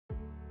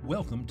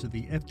Welcome to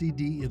the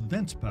FDD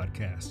Events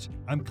Podcast.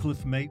 I'm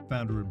Cliff Mate,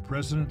 founder and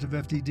president of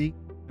FDD.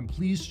 I'm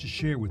pleased to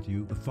share with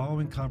you the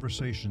following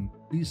conversation.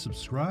 Please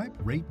subscribe,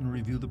 rate, and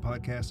review the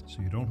podcast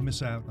so you don't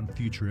miss out on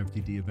future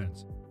FDD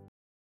events.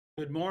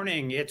 Good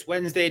morning. It's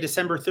Wednesday,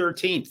 December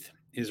 13th.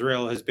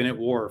 Israel has been at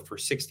war for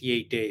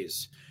 68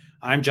 days.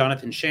 I'm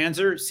Jonathan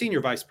Schanzer,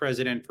 Senior Vice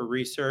President for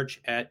Research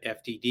at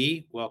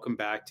FDD. Welcome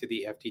back to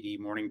the FDD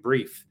Morning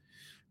Brief.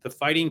 The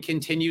fighting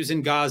continues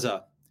in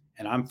Gaza,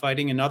 and I'm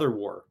fighting another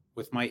war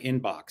with my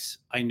inbox.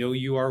 I know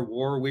you are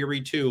war-weary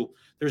too.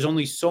 There's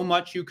only so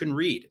much you can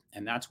read,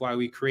 and that's why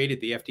we created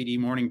the FDD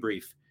Morning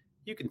Brief.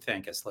 You can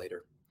thank us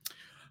later.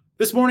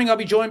 This morning, I'll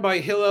be joined by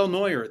Hillel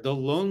Neuer, the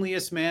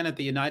loneliest man at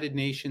the United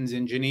Nations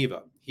in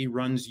Geneva. He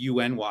runs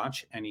UN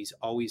Watch, and he's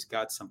always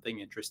got something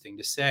interesting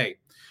to say.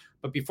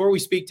 But before we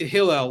speak to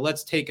Hillel,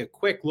 let's take a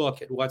quick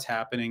look at what's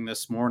happening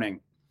this morning.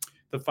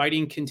 The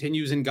fighting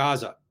continues in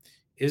Gaza.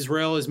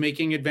 Israel is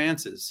making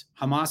advances.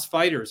 Hamas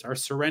fighters are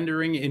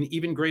surrendering in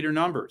even greater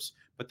numbers,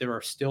 but there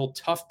are still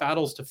tough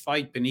battles to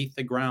fight beneath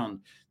the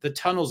ground. The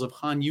tunnels of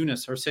Khan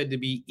Yunis are said to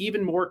be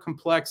even more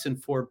complex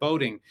and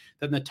foreboding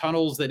than the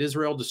tunnels that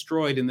Israel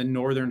destroyed in the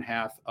northern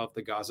half of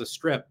the Gaza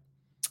Strip.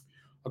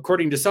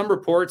 According to some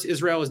reports,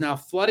 Israel is now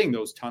flooding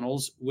those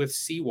tunnels with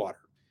seawater.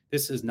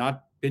 This has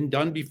not been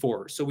done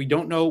before, so we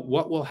don't know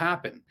what will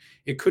happen.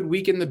 It could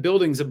weaken the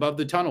buildings above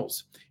the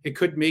tunnels. It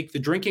could make the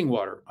drinking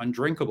water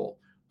undrinkable,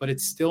 but it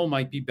still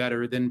might be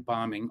better than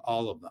bombing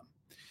all of them.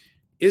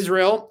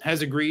 Israel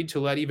has agreed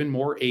to let even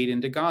more aid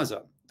into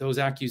Gaza. Those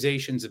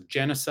accusations of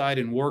genocide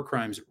and war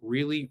crimes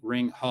really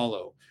ring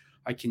hollow.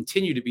 I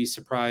continue to be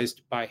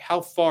surprised by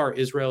how far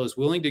Israel is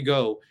willing to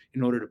go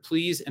in order to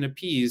please and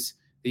appease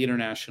the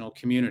international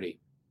community.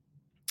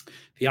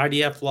 The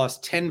IDF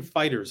lost 10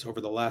 fighters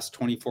over the last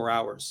 24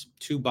 hours.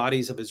 2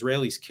 bodies of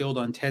Israelis killed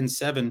on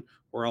 10/7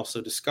 were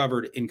also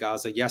discovered in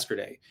Gaza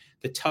yesterday.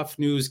 The tough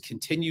news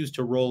continues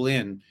to roll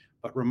in,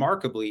 but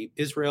remarkably,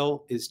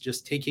 Israel is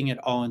just taking it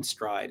all in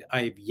stride.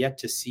 I have yet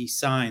to see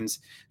signs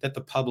that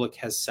the public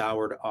has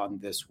soured on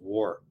this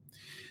war.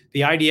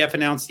 The IDF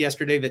announced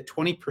yesterday that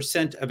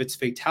 20% of its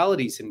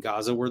fatalities in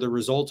Gaza were the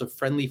result of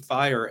friendly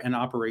fire and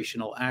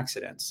operational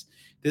accidents.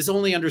 This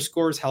only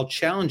underscores how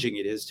challenging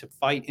it is to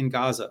fight in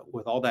Gaza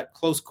with all that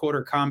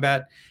close-quarter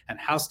combat and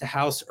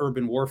house-to-house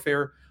urban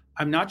warfare.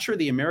 I'm not sure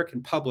the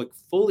American public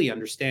fully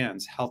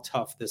understands how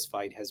tough this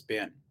fight has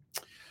been.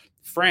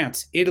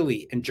 France,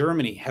 Italy, and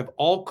Germany have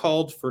all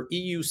called for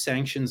EU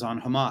sanctions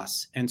on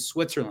Hamas, and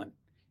Switzerland,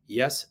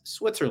 yes,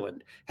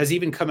 Switzerland, has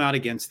even come out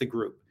against the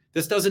group.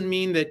 This doesn't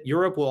mean that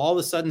Europe will all of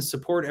a sudden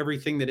support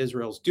everything that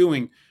Israel's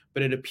doing,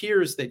 but it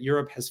appears that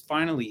Europe has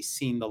finally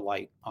seen the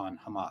light on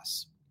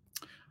Hamas.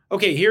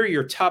 Okay, here are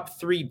your top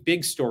 3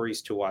 big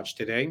stories to watch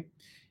today.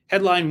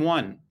 Headline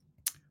 1,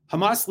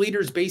 Hamas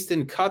leaders based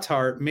in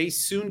Qatar may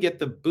soon get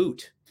the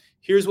boot.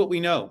 Here's what we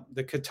know.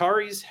 The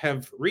Qataris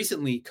have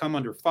recently come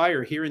under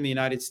fire here in the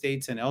United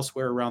States and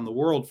elsewhere around the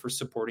world for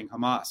supporting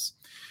Hamas.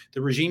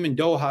 The regime in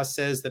Doha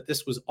says that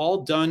this was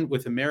all done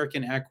with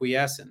American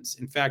acquiescence.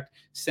 In fact,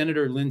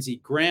 Senator Lindsey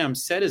Graham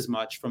said as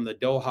much from the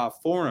Doha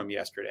Forum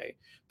yesterday,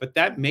 but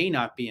that may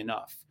not be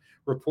enough.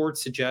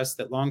 Reports suggest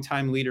that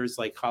longtime leaders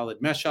like Khalid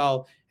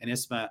Meshal and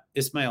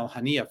Ismail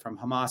Haniyeh from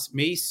Hamas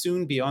may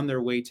soon be on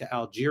their way to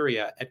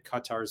Algeria at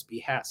Qatar's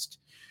behest.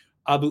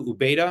 Abu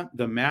Ubaidah,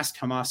 the masked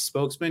Hamas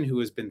spokesman who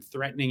has been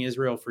threatening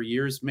Israel for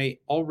years, may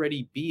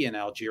already be in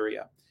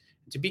Algeria.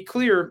 To be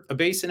clear, a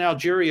base in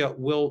Algeria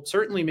will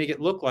certainly make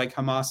it look like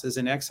Hamas is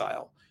in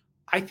exile.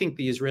 I think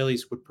the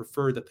Israelis would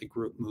prefer that the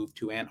group move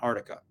to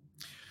Antarctica.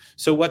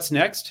 So what's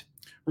next?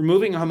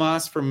 Removing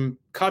Hamas from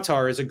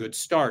Qatar is a good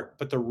start,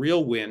 but the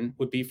real win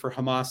would be for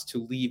Hamas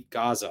to leave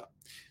Gaza.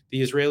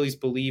 The Israelis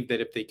believe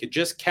that if they could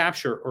just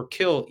capture or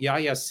kill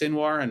Yahya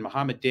Sinwar and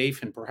Mohammed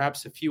Deif and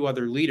perhaps a few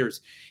other leaders,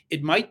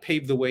 it might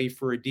pave the way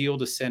for a deal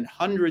to send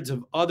hundreds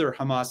of other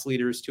Hamas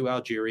leaders to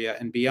Algeria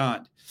and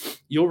beyond.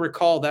 You'll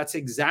recall that's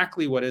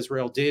exactly what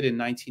Israel did in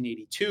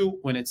 1982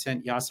 when it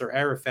sent Yasser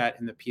Arafat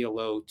and the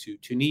PLO to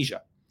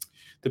Tunisia.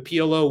 The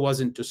PLO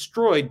wasn't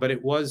destroyed, but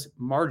it was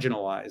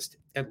marginalized,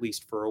 at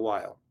least for a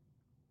while.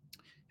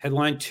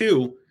 Headline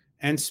 2,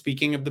 and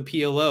speaking of the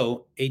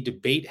PLO, a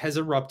debate has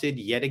erupted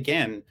yet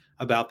again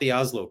about the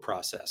Oslo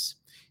process.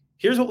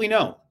 Here's what we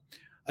know.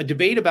 A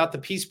debate about the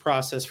peace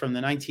process from the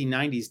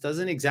 1990s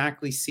doesn't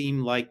exactly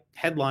seem like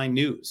headline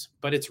news,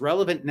 but it's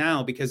relevant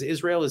now because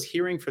Israel is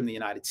hearing from the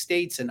United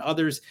States and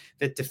others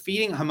that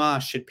defeating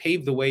Hamas should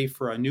pave the way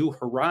for a new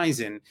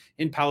horizon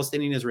in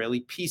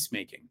Palestinian-Israeli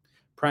peacemaking.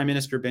 Prime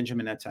Minister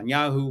Benjamin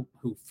Netanyahu,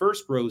 who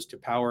first rose to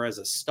power as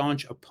a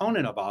staunch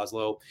opponent of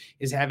Oslo,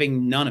 is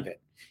having none of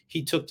it.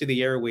 He took to the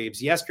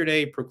airwaves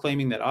yesterday,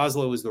 proclaiming that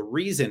Oslo is the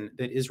reason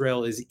that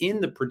Israel is in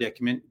the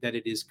predicament that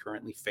it is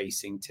currently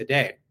facing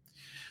today.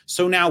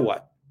 So now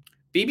what?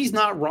 Bibi's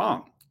not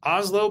wrong.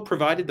 Oslo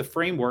provided the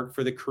framework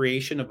for the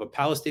creation of a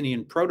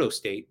Palestinian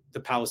proto-state, the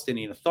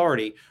Palestinian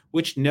Authority,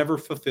 which never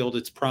fulfilled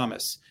its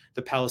promise.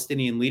 The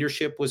Palestinian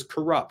leadership was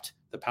corrupt.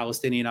 The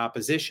Palestinian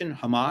opposition,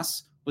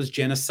 Hamas, was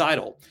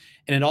genocidal.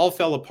 And it all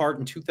fell apart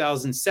in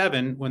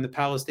 2007 when the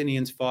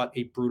Palestinians fought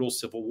a brutal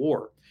civil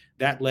war.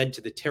 That led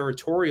to the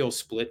territorial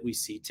split we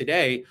see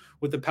today,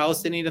 with the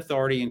Palestinian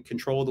Authority in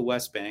control of the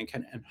West Bank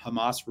and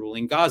Hamas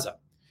ruling Gaza.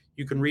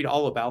 You can read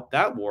all about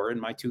that war in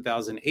my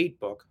 2008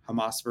 book,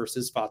 Hamas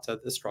versus Fatah,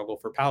 The Struggle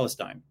for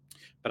Palestine.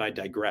 But I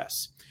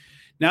digress.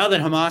 Now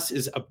that Hamas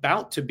is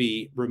about to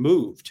be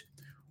removed,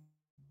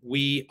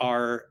 we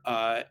are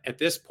at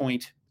this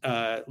point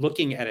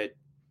looking at a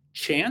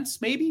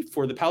chance maybe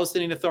for the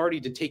Palestinian Authority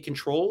to take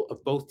control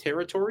of both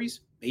territories,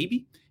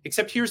 maybe.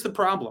 Except here's the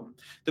problem.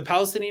 The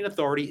Palestinian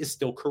Authority is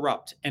still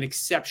corrupt and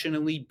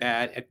exceptionally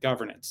bad at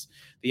governance.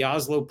 The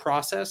Oslo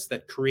process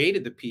that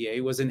created the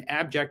PA was an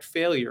abject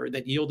failure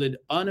that yielded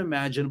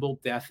unimaginable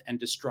death and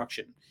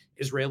destruction.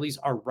 Israelis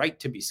are right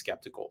to be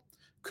skeptical.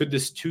 Could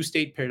this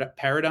two-state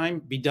paradigm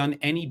be done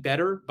any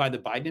better by the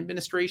Biden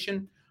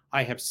administration?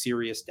 I have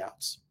serious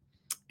doubts.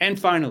 And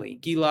finally,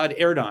 Gilad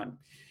Erdan,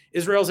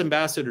 Israel's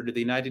ambassador to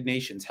the United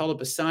Nations, held up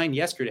a sign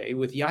yesterday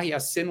with Yahya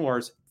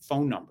Sinwar's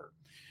phone number.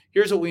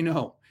 Here's what we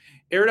know.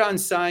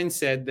 Erdogan's sign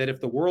said that if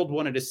the world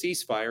wanted a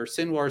ceasefire,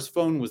 Sinwar's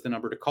phone was the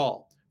number to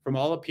call. From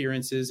all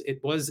appearances,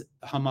 it was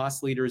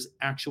Hamas leader's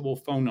actual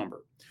phone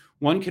number.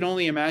 One can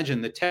only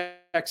imagine the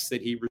text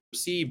that he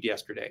received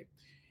yesterday.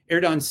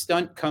 Erdogan's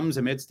stunt comes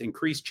amidst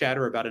increased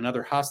chatter about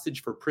another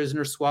hostage for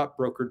prisoner swap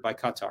brokered by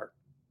Qatar.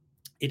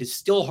 It is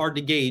still hard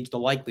to gauge the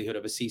likelihood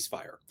of a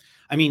ceasefire.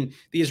 I mean,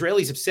 the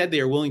Israelis have said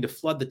they are willing to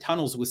flood the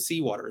tunnels with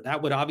seawater. That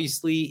would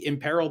obviously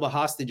imperil the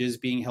hostages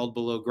being held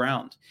below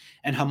ground.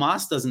 And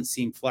Hamas doesn't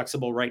seem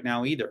flexible right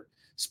now either.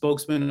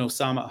 Spokesman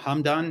Osama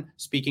Hamdan,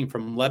 speaking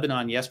from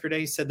Lebanon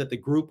yesterday, said that the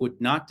group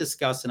would not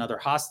discuss another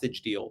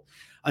hostage deal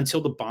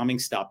until the bombing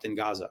stopped in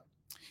Gaza.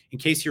 In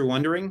case you're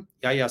wondering,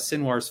 Yahya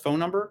Sinwar's phone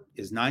number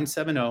is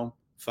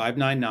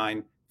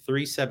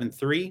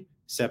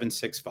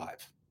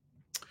 970-599-373-765.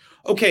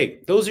 Okay,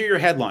 those are your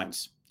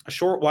headlines. A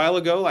short while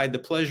ago, I had the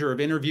pleasure of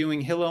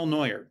interviewing Hillel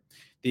Neuer,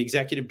 the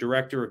executive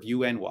director of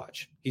UN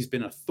Watch. He's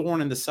been a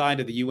thorn in the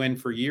side of the UN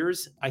for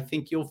years. I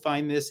think you'll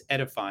find this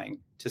edifying,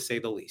 to say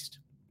the least.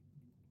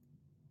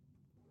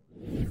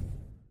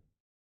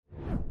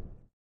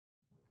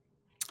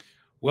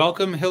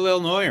 Welcome,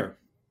 Hillel Neuer.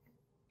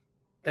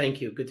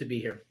 Thank you. Good to be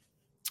here.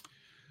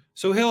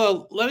 So,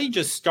 Hillel, let me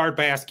just start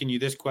by asking you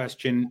this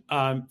question.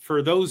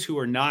 For those who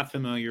are not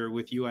familiar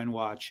with UN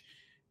Watch,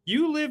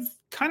 you live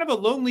kind of a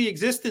lonely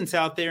existence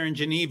out there in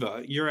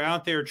Geneva. You're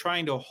out there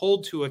trying to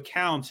hold to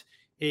account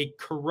a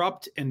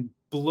corrupt and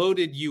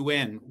bloated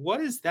UN.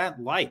 What is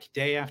that like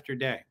day after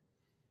day?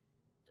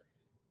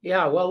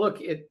 Yeah, well,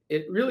 look, it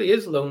really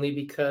is lonely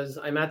because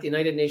I'm at the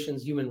United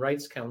Nations Human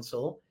Rights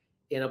Council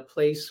in a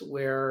place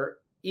where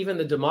even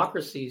the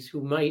democracies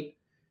who might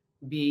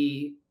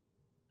be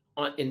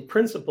in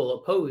principle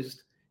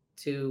opposed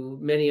to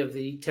many of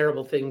the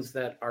terrible things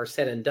that are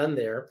said and done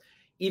there,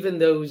 even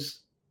those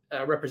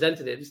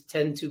representatives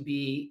tend to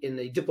be in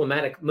the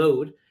diplomatic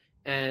mode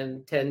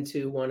and tend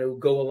to want to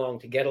go along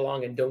to get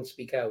along and don't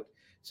speak out.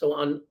 So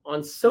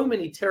on so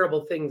many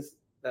terrible things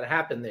that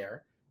happen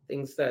there,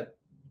 things that,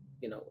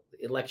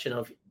 election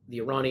of the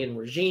Iranian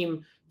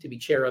regime to be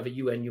chair of a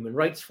UN Human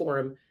Rights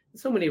Forum,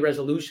 so many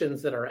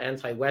resolutions that are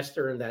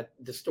anti-Western, that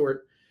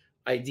distort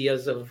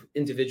ideas of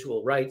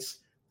individual rights.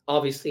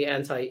 Obviously,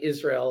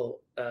 anti-Israel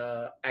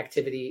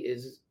activity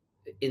is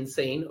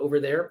insane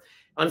over there.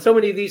 On so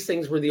many of these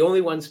things, we're the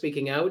only ones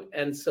speaking out.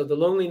 And so the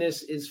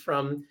loneliness is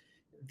from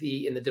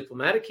in the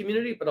diplomatic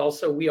community, but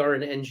also we are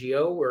an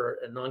NGO, we're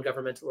a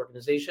non-governmental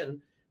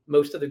organization.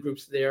 Most of the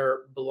groups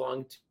there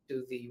belong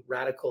to the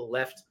radical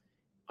left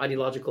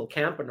ideological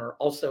camp and are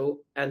also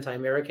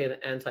anti-American,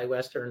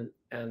 anti-Western,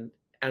 and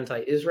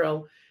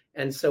anti-Israel.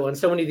 And so on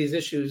so many of these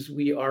issues,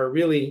 we are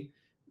really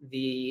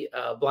the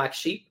black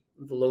sheep,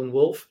 the lone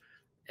wolf.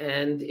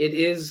 And it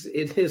is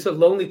a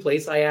lonely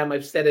place.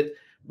 I've said it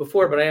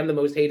before, but I am the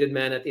most hated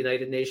man at the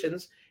United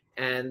Nations.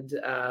 And,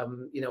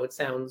 it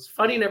sounds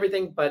funny and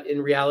everything, but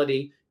in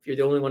reality, if you're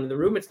the only one in the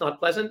room, it's not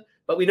pleasant.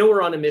 But we know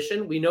we're on a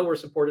mission. We know we're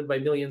supported by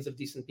millions of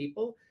decent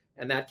people,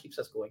 and that keeps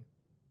us going.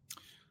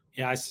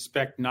 Yeah, I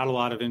suspect not a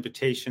lot of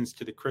invitations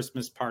to the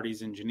Christmas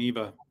parties in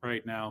Geneva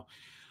right now.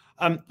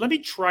 Let me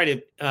try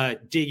to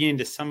dig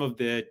into some of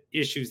the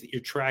issues that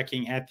you're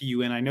tracking at the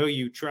UN. I know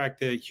you track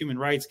the Human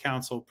Rights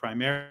Council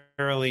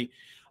primarily,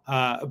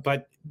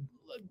 but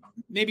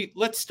maybe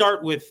let's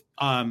start with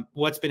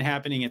what's been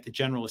happening at the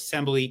General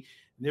Assembly.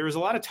 There was a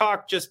lot of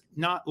talk just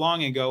not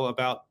long ago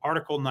about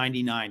Article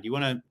 99. Do you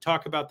want to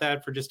talk about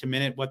that for just a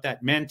minute, what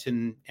that meant,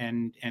 and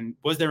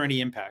was there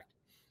any impact?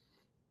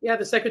 Yeah,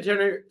 the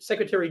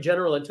Secretary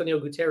General, Antonio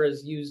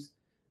Guterres, used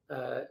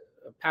a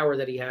power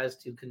that he has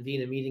to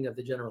convene a meeting of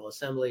the General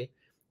Assembly.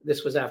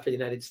 This was after the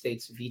United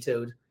States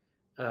vetoed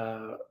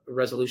a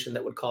resolution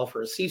that would call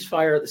for a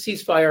ceasefire. The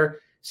ceasefire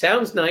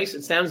sounds nice.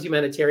 It sounds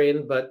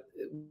humanitarian, but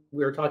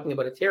we're talking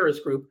about a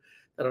terrorist group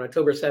that on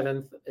October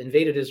 7th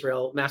invaded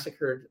Israel,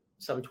 massacred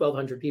some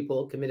 1,200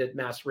 people, committed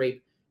mass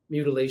rape,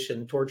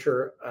 mutilation,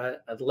 torture,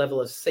 at a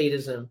level of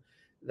sadism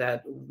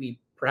that we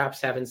perhaps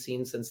haven't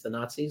seen since the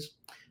Nazis.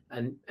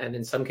 and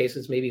in some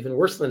cases, maybe even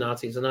worse than the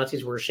Nazis. The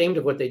Nazis were ashamed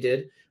of what they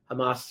did.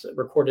 Hamas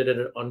recorded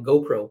it on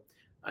GoPro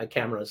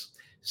cameras.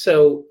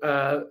 So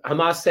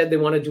Hamas said they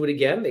want to do it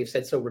again. They've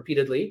said so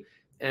repeatedly,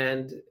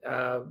 and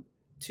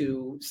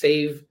to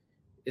save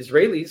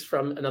Israelis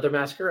from another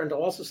massacre, and to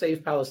also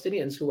save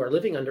Palestinians who are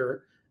living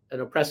under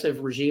an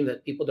oppressive regime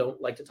that people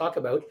don't like to talk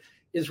about.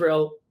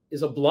 Israel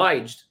is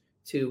obliged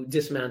to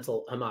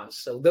dismantle Hamas.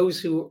 So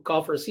those who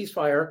call for a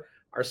ceasefire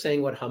are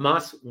saying what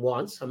Hamas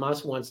wants.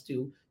 Hamas wants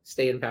to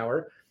stay in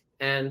power.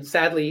 And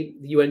sadly,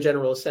 the UN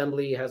General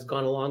Assembly has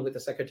gone along with the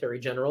Secretary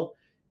General.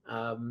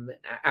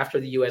 After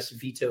the US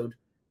vetoed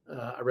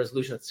a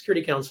resolution at the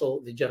Security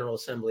Council, the General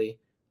Assembly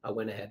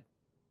went ahead.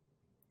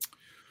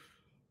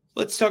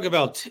 Let's talk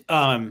about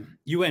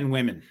UN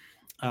Women.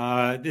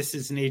 This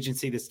is an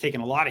agency that's taken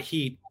a lot of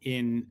heat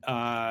in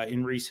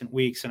recent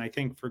weeks, and I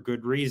think for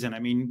good reason. I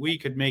mean, we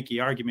could make the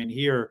argument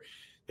here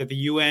that the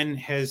UN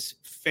has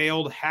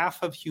failed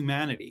half of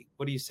humanity.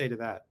 What do you say to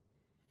that?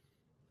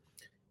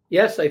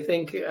 Yes, I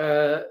think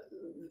the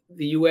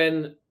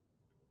UN,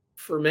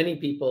 for many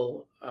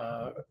people,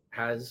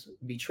 has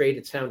betrayed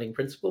its founding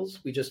principles.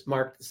 We just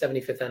marked the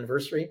 75th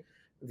anniversary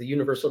of the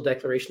Universal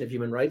Declaration of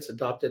Human Rights,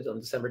 adopted on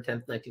December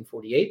 10th,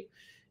 1948.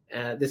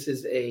 This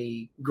is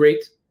a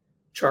great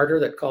charter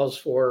that calls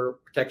for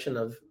protection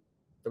of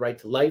the right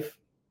to life,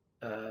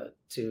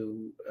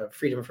 to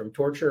freedom from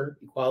torture,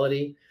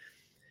 equality,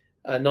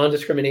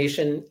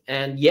 non-discrimination.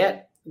 And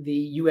yet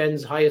the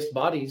UN's highest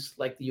bodies,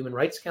 like the Human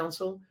Rights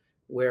Council,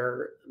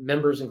 where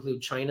members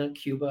include China,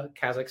 Cuba,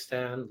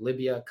 Kazakhstan,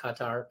 Libya,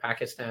 Qatar,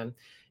 Pakistan,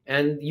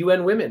 and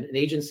UN Women, an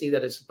agency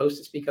that is supposed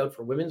to speak out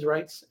for women's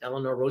rights.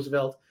 Eleanor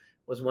Roosevelt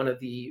was one of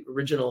the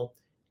original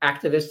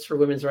activists for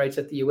women's rights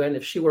at the UN.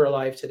 If she were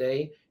alive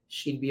today,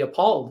 she'd be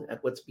appalled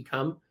at what's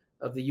become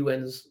of the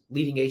UN's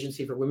leading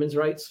agency for women's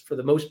rights. For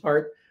the most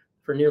part,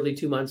 for nearly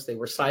 2 months, they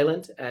were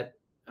silent at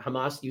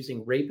Hamas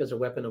using rape as a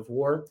weapon of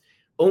war.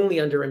 Only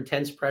under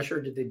intense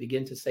pressure did they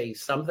begin to say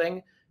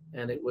something,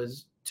 and it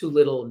was too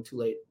little and too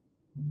late.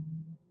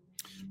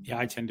 Yeah,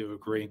 I tend to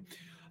agree.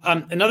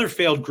 Another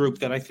failed group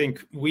that I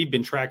think we've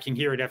been tracking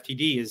here at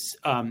FDD is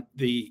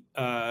the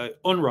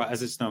UNRWA,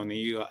 as it's known,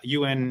 the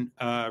UN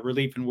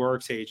Relief and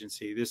Works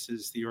Agency. This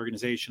is the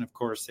organization, of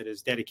course, that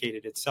has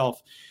dedicated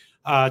itself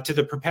to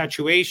the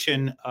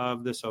perpetuation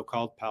of the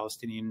so-called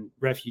Palestinian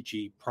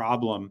refugee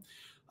problem.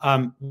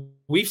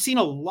 We've seen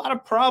a lot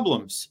of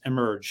problems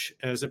emerge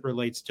as it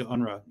relates to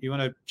UNRWA. You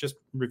want to just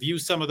review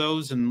some of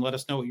those and let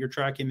us know what you're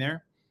tracking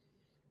there?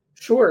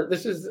 Sure.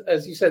 This is,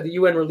 as you said, the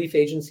UN Relief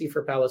Agency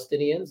for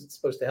Palestinians. It's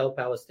supposed to help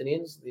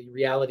Palestinians. The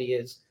reality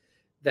is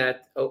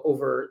that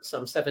over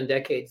some 7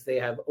 decades, they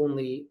have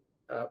only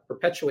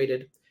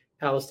perpetuated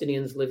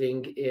Palestinians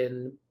living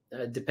in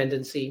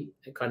dependency,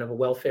 a kind of a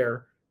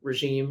welfare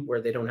regime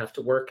where they don't have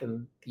to work.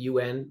 And the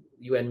UN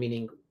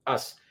meaning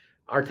us,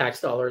 our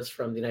tax dollars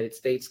from the United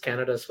States,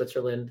 Canada,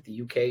 Switzerland,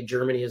 the UK,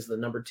 Germany is the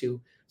number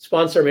 2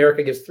 sponsor.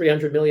 America gives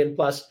 300 million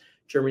plus.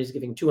 Germany's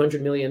giving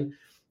 200 million.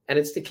 And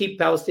it's to keep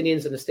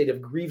Palestinians in a state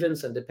of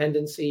grievance and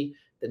dependency.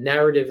 The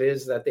narrative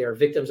is that they are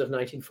victims of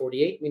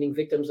 1948, meaning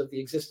victims of the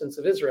existence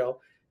of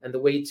Israel. And the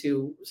way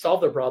to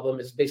solve the problem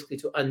is basically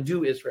to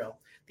undo Israel.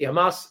 The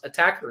Hamas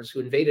attackers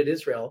who invaded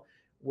Israel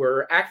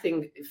were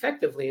acting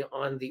effectively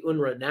on the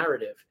UNRWA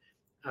narrative.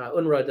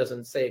 UNRWA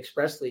doesn't say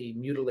expressly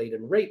mutilate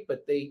and rape,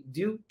 but they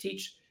do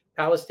teach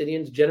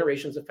Palestinians,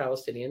 generations of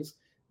Palestinians,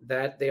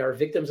 that they are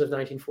victims of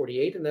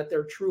 1948 and that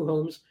their true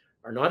homes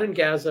are not in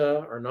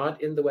Gaza, are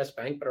not in the West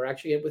Bank, but are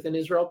actually within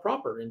Israel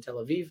proper, in Tel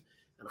Aviv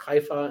and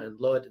Haifa and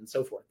Lod and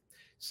so forth.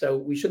 So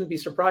we shouldn't be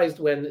surprised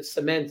when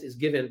cement is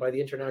given by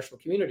the international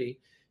community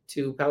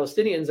to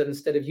Palestinians, and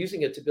instead of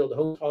using it to build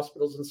homes,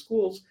 hospitals, and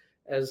schools,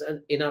 as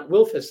Einat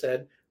Wilf has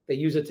said, they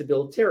use it to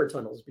build terror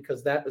tunnels,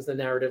 because that was the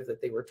narrative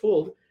that they were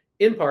told,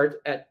 in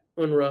part, at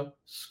UNRWA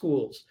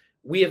schools.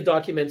 We have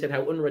documented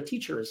how UNRWA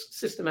teachers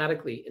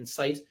systematically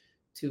incite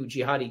to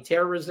jihadi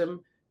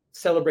terrorism,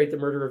 celebrate the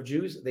murder of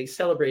Jews. They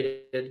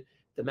celebrated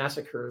the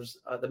massacre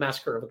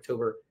of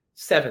October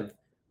 7th.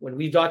 When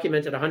we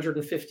documented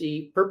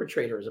 150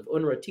 perpetrators of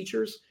UNRWA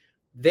teachers,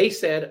 they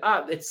said,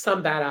 it's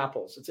some bad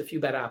apples. It's a few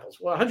bad apples.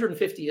 Well,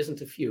 150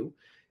 isn't a few.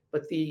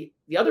 But the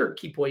other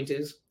key point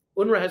is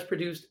UNRWA has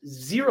produced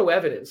zero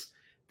evidence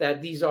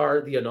that these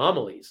are the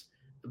anomalies,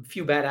 a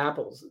few bad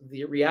apples.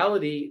 The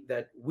reality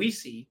that we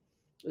see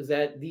is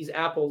that these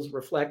apples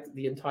reflect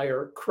the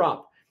entire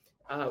crop.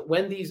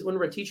 When these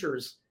UNRWA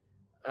teachers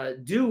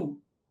do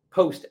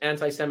post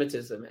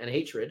anti-Semitism and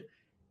hatred,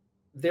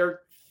 their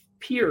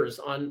peers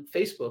on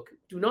Facebook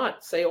do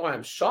not say,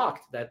 I'm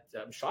shocked that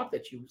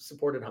you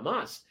supported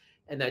Hamas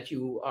and that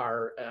you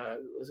are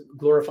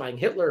glorifying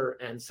Hitler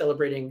and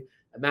celebrating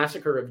a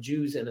massacre of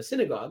Jews in a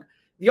synagogue.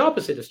 The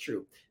opposite is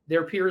true.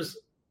 Their peers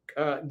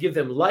give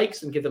them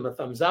likes and give them a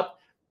thumbs up.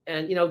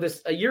 And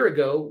a year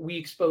ago, we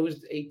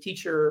exposed a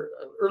teacher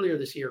earlier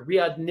this year,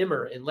 Riyad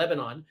Nimmer in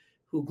Lebanon,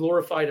 who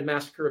glorified a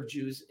massacre of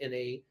Jews in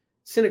a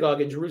synagogue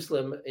in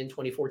Jerusalem in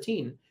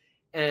 2014.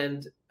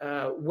 And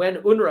when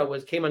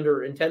UNRWA came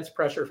under intense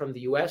pressure from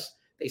the US,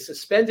 they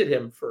suspended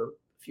him for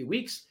a few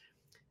weeks.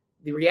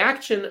 the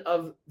reaction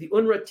of the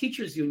UNRWA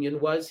Teachers Union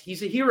was,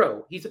 he's a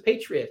hero, he's a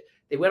patriot.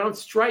 They went on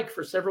strike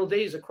for several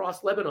days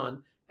across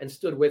Lebanon and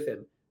stood with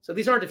him. So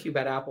these aren't a few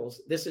bad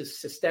apples. This is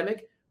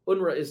systemic.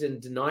 UNRWA is in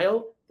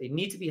denial. They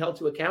need to be held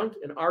to account.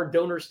 And our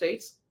donor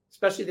states,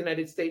 especially the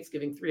United States,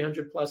 giving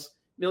 300 plus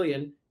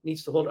million,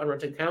 needs to hold UNRWA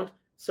to account.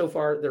 So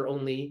far, they're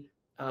only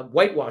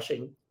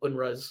whitewashing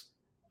UNRWA's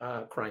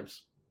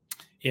crimes.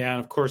 Yeah,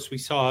 and of course, we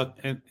saw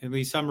at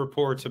least some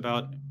reports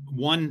about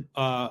one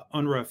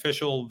UNRWA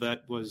official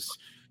that was,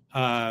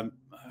 I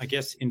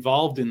guess,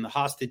 involved in the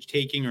hostage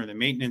taking or the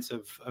maintenance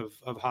of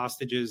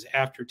hostages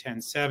after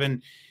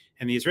 10/7.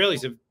 And the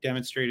Israelis have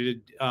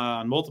demonstrated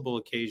on multiple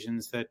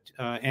occasions that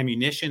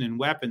ammunition and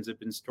weapons have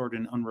been stored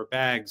in UNRWA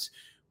bags,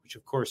 which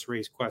of course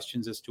raised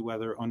questions as to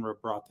whether UNRWA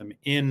brought them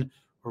in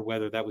or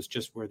whether that was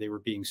just where they were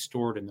being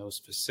stored in those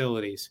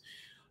facilities.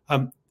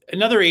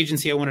 Another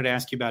agency I wanted to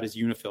ask you about is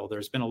UNIFIL.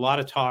 There's been a lot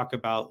of talk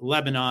about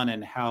Lebanon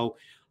and how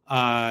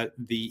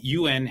the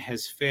UN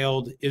has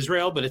failed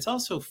Israel, but it's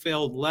also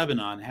failed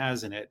Lebanon,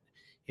 hasn't it,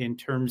 in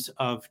terms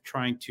of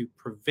trying to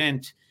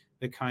prevent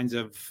the kinds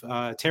of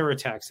terror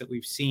attacks that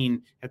we've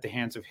seen at the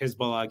hands of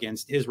Hezbollah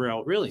against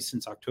Israel, really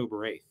since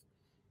October 8th.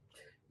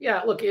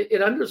 Yeah, look,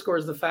 it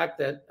underscores the fact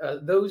that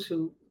those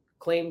who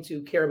claim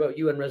to care about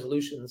UN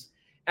resolutions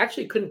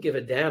actually couldn't give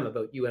a damn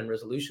about UN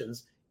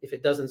resolutions if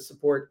it doesn't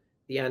support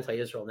the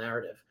anti-Israel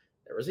narrative.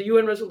 There was a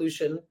UN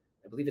resolution,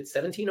 I believe it's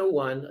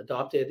 1701,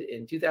 adopted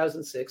in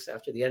 2006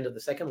 after the end of the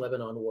Second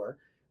Lebanon War,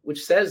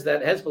 which says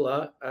that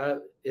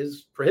Hezbollah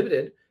is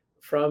prohibited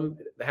from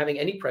having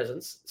any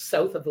presence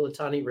south of the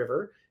Litani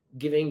River,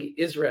 giving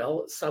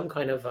Israel some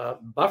kind of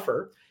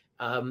buffer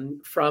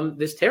from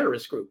this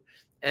terrorist group.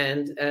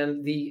 And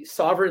the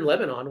sovereign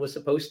Lebanon was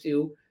supposed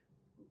to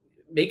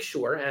make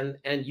sure, and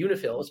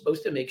UNIFIL was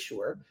supposed to make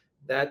sure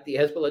that the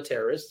Hezbollah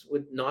terrorists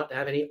would not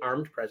have any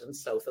armed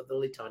presence south of the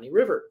Litani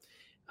River.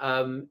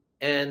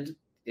 And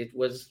it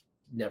was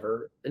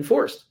never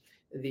enforced.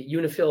 The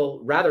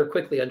UNIFIL rather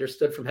quickly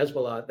understood from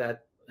Hezbollah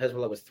that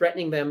Hezbollah was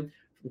threatening them.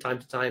 From time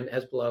to time,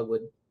 Hezbollah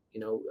would,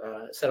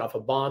 set off a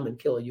bomb and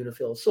kill a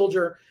UNIFIL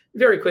soldier.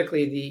 Very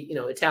quickly, the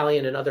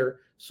Italian and other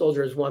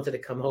soldiers wanted to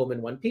come home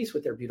in one piece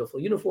with their beautiful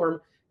uniform,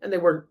 and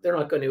they're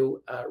not going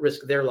to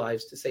risk their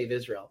lives to save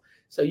Israel.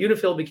 So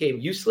UNIFIL became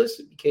useless.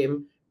 It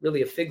became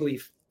really a fig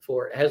leaf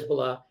for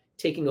Hezbollah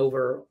taking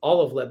over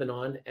all of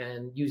Lebanon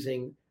and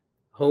using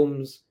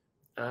homes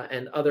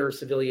and other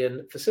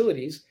civilian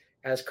facilities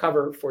as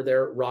cover for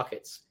their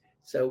rockets.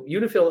 So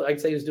UNIFIL,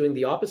 I'd say, is doing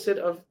the opposite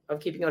of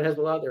keeping out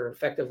Hezbollah. They're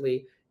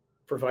effectively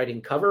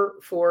providing cover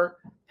for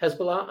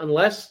Hezbollah,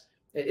 unless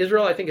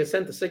Israel, I think, has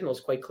sent the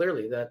signals quite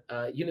clearly that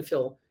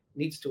UNIFIL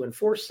needs to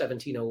enforce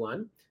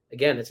 1701.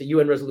 Again, it's a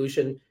UN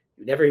resolution.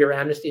 You never hear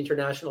Amnesty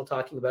International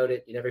talking about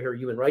it. You never hear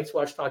Human Rights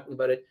Watch talking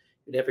about it.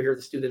 You never hear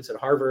the students at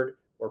Harvard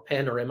or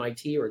Penn or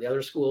MIT or the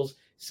other schools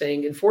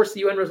saying, enforce the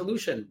UN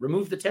resolution,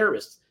 remove the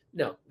terrorists.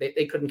 No,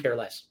 they couldn't care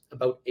less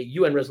about a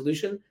UN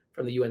resolution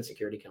from the UN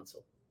Security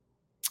Council.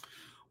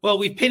 Well,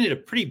 we've painted a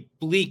pretty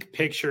bleak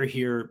picture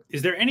here.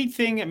 Is there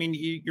anything,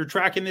 you're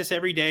tracking this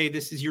every day.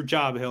 This is your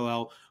job,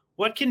 Hillel.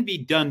 What can be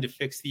done to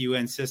fix the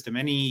UN system?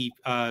 Any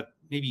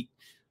maybe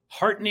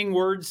heartening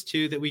words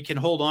that we can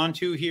hold on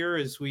to here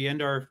as we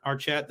end our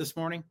chat this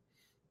morning?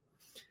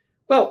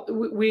 Well,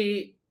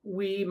 we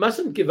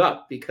mustn't give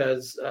up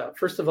because,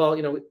 first of all,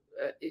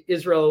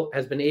 Israel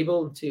has been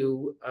able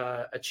to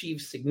achieve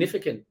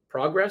significant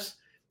progress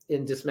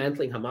in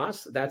dismantling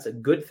Hamas. That's a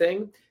good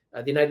thing.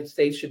 The United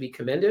States should be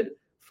commended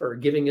for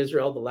giving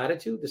Israel the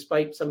latitude,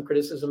 despite some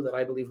criticism that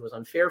I believe was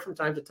unfair from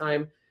time to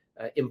time,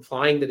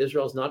 implying that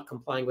Israel is not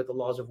complying with the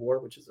laws of war,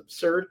 which is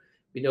absurd.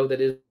 We know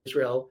that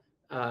Israel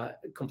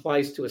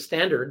complies to a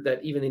standard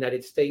that even the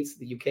United States,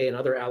 the UK, and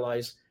other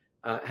allies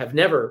have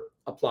never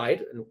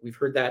applied. And we've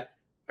heard that.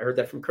 I heard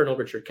that from Colonel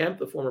Richard Kemp,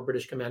 the former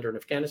British commander in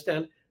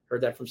Afghanistan.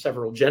 Heard that from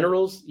several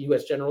generals,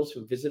 U.S. generals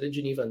who visited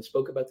Geneva and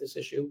spoke about this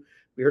issue.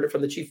 We heard it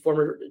from the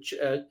former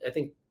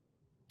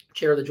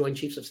chair of the Joint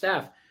Chiefs of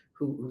Staff,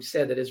 who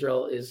said that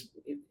Israel is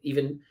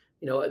even,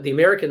 the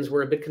Americans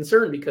were a bit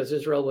concerned because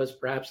Israel was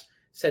perhaps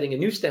setting a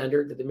new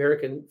standard that the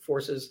American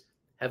forces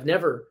have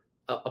never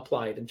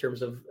applied in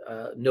terms of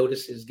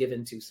notices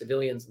given to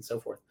civilians and so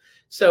forth.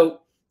 So,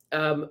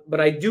 but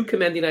I do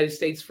commend the United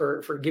States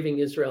for giving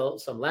Israel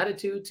some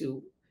latitude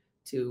to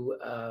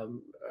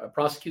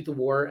prosecute the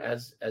war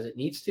as it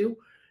needs to.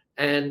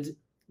 And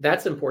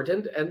that's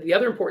important. And the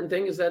other important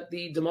thing is that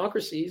the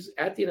democracies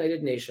at the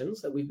United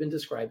Nations that we've been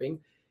describing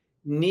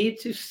need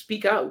to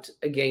speak out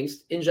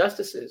against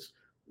injustices.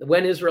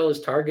 When Israel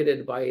is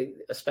targeted by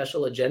a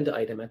special agenda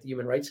item at the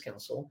Human Rights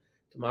Council,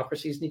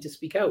 democracies need to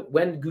speak out.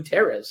 When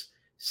Guterres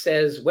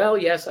says, well,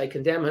 yes, I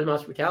condemn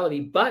Hamas brutality,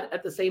 but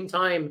at the same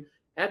time,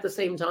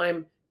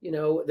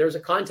 there's a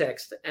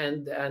context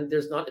and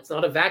it's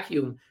not a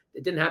vacuum.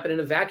 It didn't happen in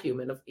a vacuum.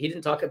 And he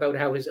didn't talk about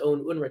how his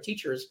own UNRWA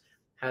teachers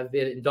have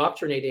been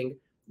indoctrinating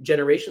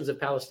generations of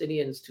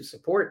Palestinians to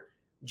support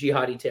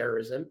jihadi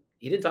terrorism.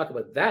 He didn't talk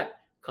about that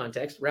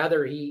context.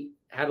 Rather, he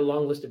had a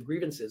long list of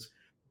grievances.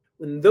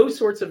 when those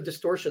sorts of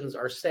distortions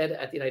are said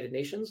at the United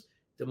Nations,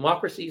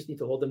 democracies need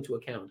to hold them to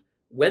account.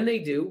 When they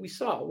do, we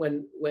saw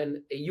when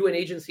a UN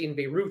agency in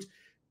Beirut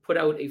put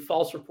out a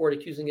false report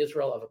accusing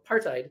Israel of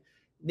apartheid,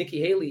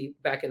 Nikki Haley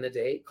back in the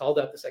day called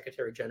out the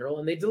Secretary General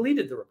and they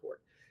deleted the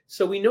report.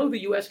 So we know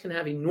the US can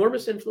have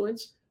enormous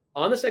influence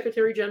on the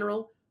Secretary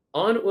General,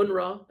 on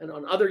UNRWA, and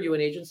on other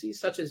UN agencies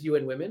such as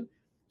UN Women.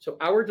 So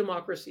our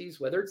democracies,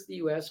 whether it's the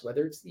US,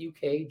 whether it's the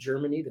UK,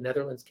 Germany, the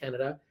Netherlands,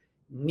 Canada,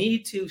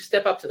 need to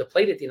step up to the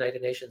plate at the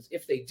United Nations.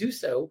 If they do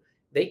so,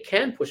 they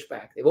can push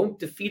back. They won't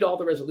defeat all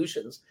the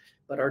resolutions,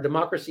 but our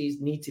democracies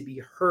need to be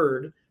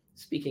heard,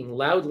 speaking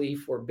loudly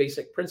for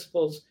basic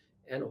principles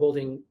and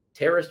holding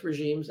terrorist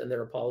regimes and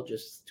their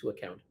apologists to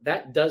account.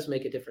 That does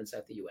make a difference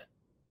at the UN.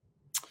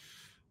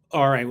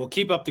 All right. Well,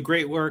 keep up the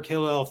great work,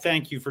 Hillel.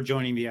 Thank you for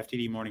joining the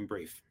FDD Morning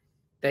Brief.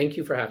 Thank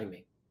you for having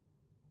me.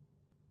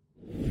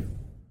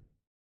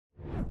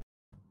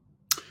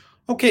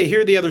 Okay,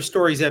 here are the other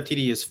stories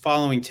FDD is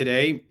following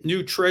today.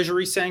 New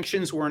Treasury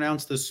sanctions were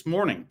announced this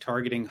morning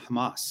targeting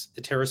Hamas.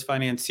 The terrorist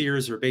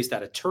financiers are based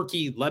out of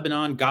Turkey,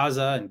 Lebanon,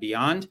 Gaza, and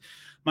beyond.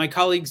 My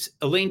colleagues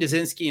Elaine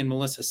Dzinski and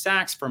Melissa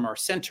Sachs from our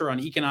Center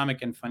on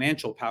Economic and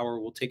Financial Power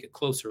will take a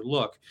closer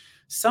look.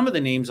 Some of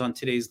the names on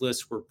today's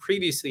list were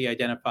previously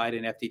identified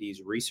in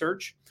FDD's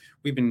research.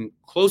 We've been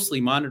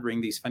closely monitoring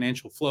these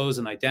financial flows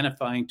and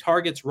identifying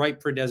targets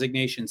ripe for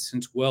designation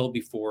since well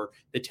before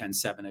the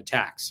 10/7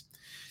 attacks.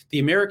 The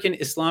American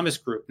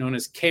Islamist group known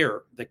as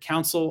CAIR, the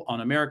Council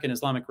on American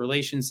Islamic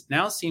Relations,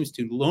 now seems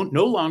to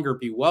no longer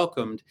be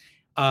welcomed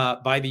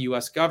by the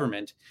U.S.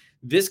 government.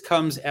 This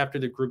comes after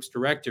the group's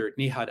director,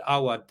 Nihad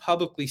Awad,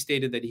 publicly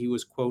stated that he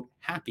was, quote,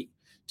 happy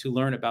to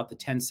learn about the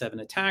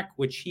 10/7 attack,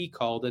 which he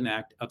called an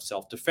act of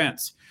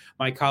self-defense.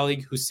 My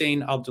colleague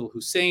Hussein Abdul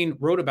Hussein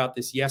wrote about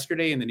this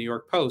yesterday in the New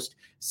York Post.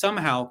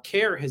 Somehow,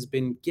 CAIR has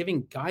been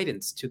giving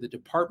guidance to the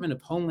Department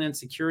of Homeland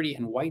Security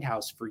and White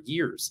House for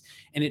years,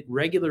 and it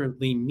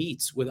regularly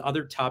meets with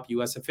other top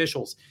U.S.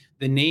 officials.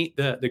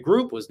 The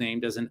group was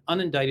named as an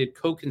unindicted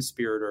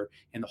co-conspirator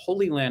in the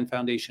Holy Land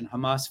Foundation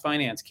Hamas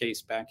finance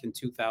case back in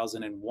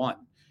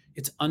 2001.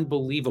 It's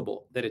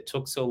unbelievable that it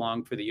took so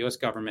long for the U.S.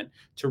 government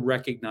to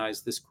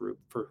recognize this group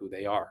for who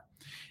they are.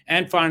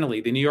 And finally,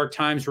 the New York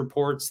Times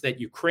reports that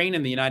Ukraine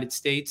and the United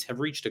States have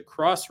reached a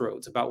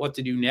crossroads about what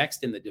to do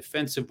next in the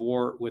defensive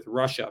war with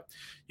Russia.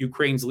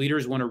 Ukraine's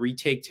leaders want to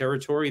retake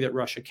territory that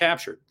Russia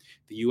captured.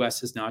 The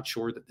U.S. is not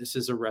sure that this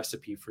is a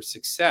recipe for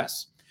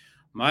success.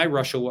 My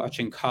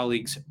Russia-watching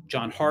colleagues,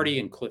 John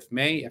Hardy and Cliff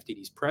May,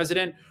 FDD's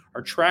president,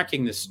 are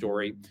tracking this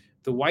story.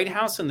 The White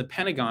House and the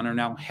Pentagon are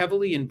now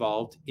heavily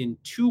involved in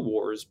two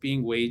wars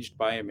being waged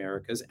by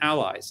America's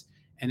allies.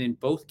 And in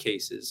both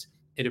cases,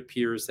 it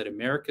appears that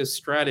America's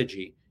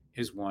strategy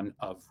is one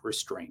of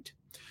restraint.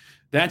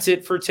 That's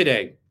it for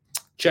today.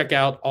 Check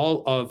out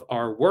all of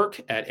our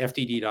work at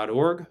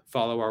fdd.org.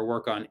 Follow our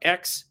work on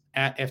X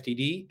at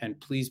FDD,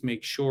 and please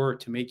make sure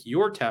to make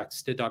your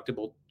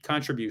tax-deductible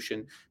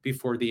contribution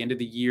before the end of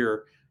the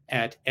year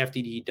at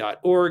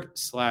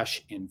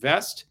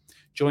fdd.org/invest.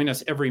 Join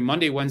us every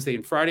Monday, Wednesday,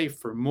 and Friday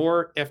for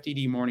more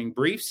FDD Morning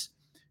Briefs.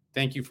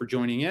 Thank you for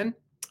joining in.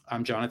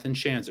 I'm Jonathan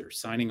Schanzer,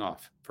 signing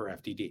off for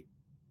FDD.